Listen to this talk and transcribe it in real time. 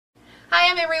Hi,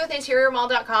 I'm Emery with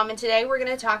InteriorMall.com, and today we're going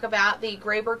to talk about the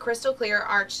Graber Crystal Clear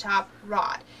Archtop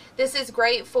Rod. This is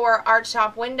great for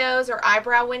archtop windows or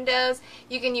eyebrow windows.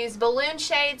 You can use balloon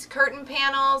shades, curtain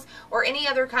panels, or any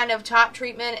other kind of top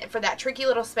treatment for that tricky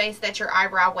little space that's your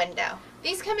eyebrow window.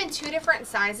 These come in two different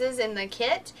sizes in the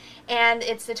kit, and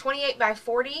it's the 28 by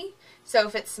 40. So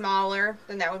if it's smaller,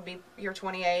 then that would be your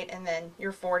 28, and then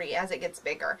your 40 as it gets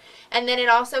bigger. And then it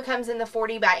also comes in the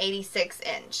 40 by 86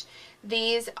 inch.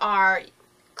 These are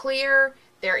clear,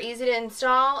 they're easy to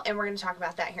install, and we're going to talk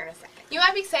about that here in a second. You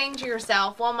might be saying to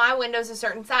yourself, well, my window's a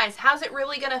certain size. How's it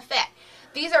really going to fit?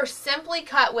 These are simply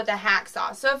cut with a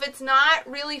hacksaw. So if it's not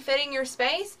really fitting your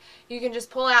space, you can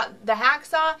just pull out the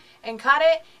hacksaw and cut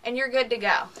it, and you're good to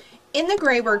go. In the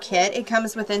Graber kit, it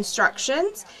comes with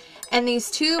instructions and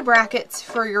these two brackets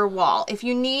for your wall. If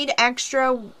you need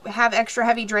have extra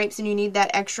heavy drapes and you need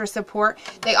that extra support,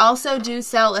 they also do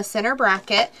sell a center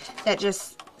bracket that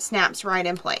just snaps right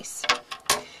in place.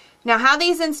 Now, how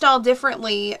these install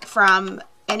differently from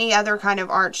any other kind of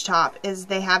arch top is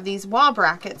they have these wall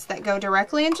brackets that go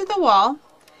directly into the wall,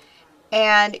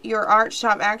 and your arch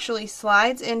top actually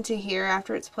slides into here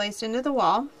after it's placed into the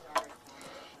wall,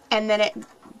 and then it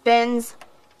bends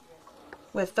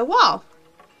with the wall,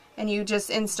 and you just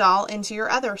install into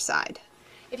your other side.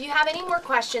 If you have any more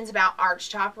questions about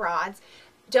archtop rods,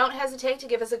 don't hesitate to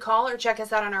give us a call or check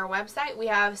us out on our website. We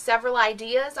have several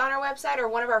ideas on our website, or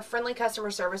one of our friendly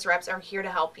customer service reps are here to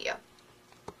help you.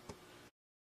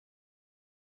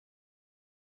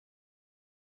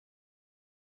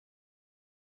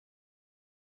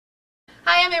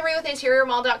 Hi, I'm Emery with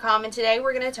InteriorMall.com, and today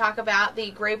we're going to talk about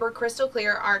the Graber Crystal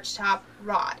Clear Archtop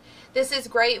Rod. This is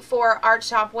great for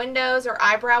archtop windows or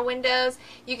eyebrow windows.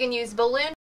 You can use balloon